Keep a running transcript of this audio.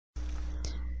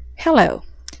Hello!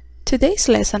 Today's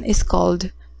lesson is called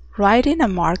Writing a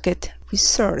Market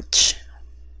Research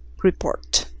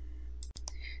Report.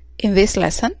 In this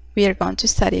lesson, we are going to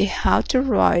study how to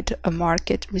write a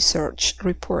market research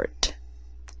report.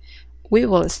 We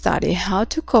will study how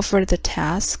to cover the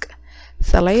task,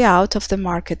 the layout of the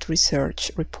market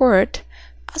research report,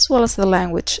 as well as the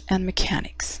language and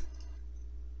mechanics.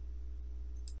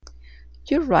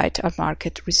 You write a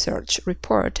market research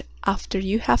report after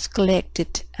you have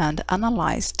collected and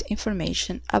analyzed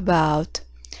information about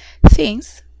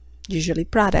things, usually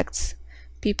products,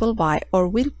 people buy or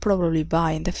will probably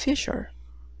buy in the future,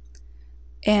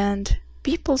 and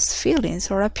people's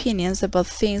feelings or opinions about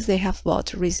things they have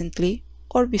bought recently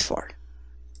or before.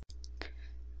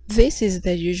 This is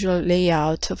the usual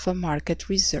layout of a market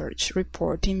research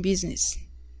report in business.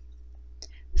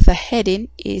 The heading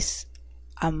is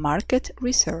a market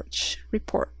research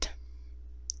report.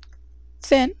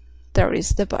 Then there is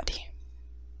the body.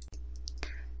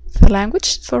 The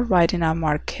language for writing a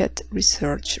market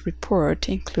research report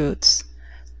includes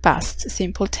past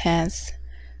simple tense,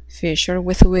 future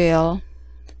with will,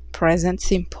 present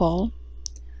simple,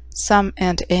 some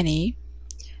and any,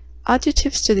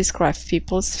 adjectives to describe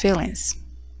people's feelings,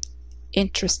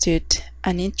 interested,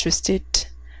 uninterested,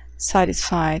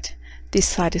 satisfied,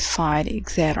 dissatisfied,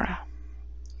 etc.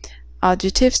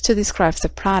 Adjectives to describe the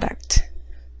product,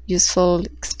 useful,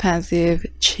 expensive,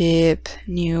 cheap,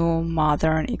 new,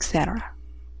 modern, etc.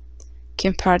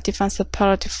 Comparative and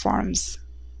superlative forms.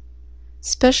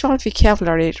 Special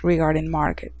vocabulary regarding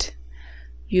market.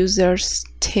 Users,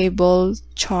 table,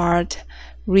 chart,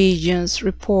 regions,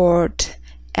 report,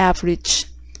 average,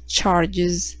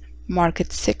 charges,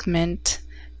 market segment,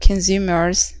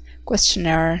 consumers,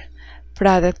 questionnaire,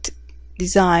 product,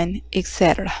 design,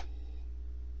 etc.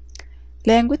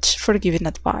 Language for giving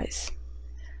advice.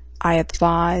 I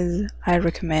advise, I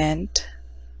recommend.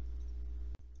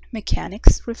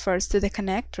 Mechanics refers to the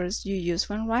connectors you use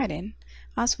when writing,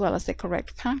 as well as the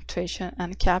correct punctuation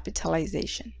and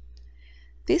capitalization.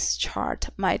 This chart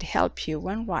might help you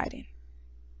when writing.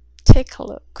 Take a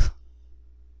look.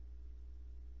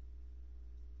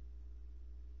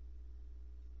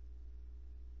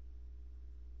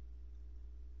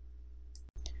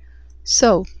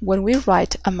 So, when we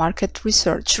write a market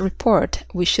research report,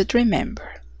 we should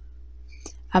remember: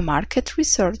 a market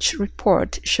research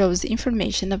report shows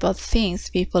information about things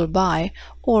people buy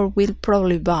or will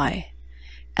probably buy,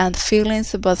 and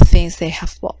feelings about things they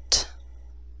have bought.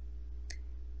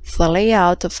 The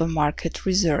layout of a market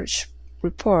research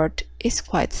report is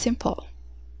quite simple.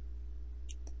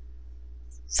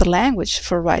 The language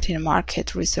for writing a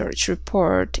market research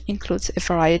report includes a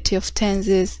variety of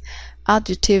tenses,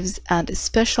 adjectives, and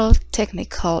special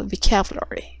technical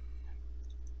vocabulary.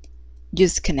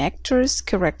 Use connectors,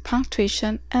 correct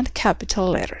punctuation, and capital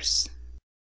letters.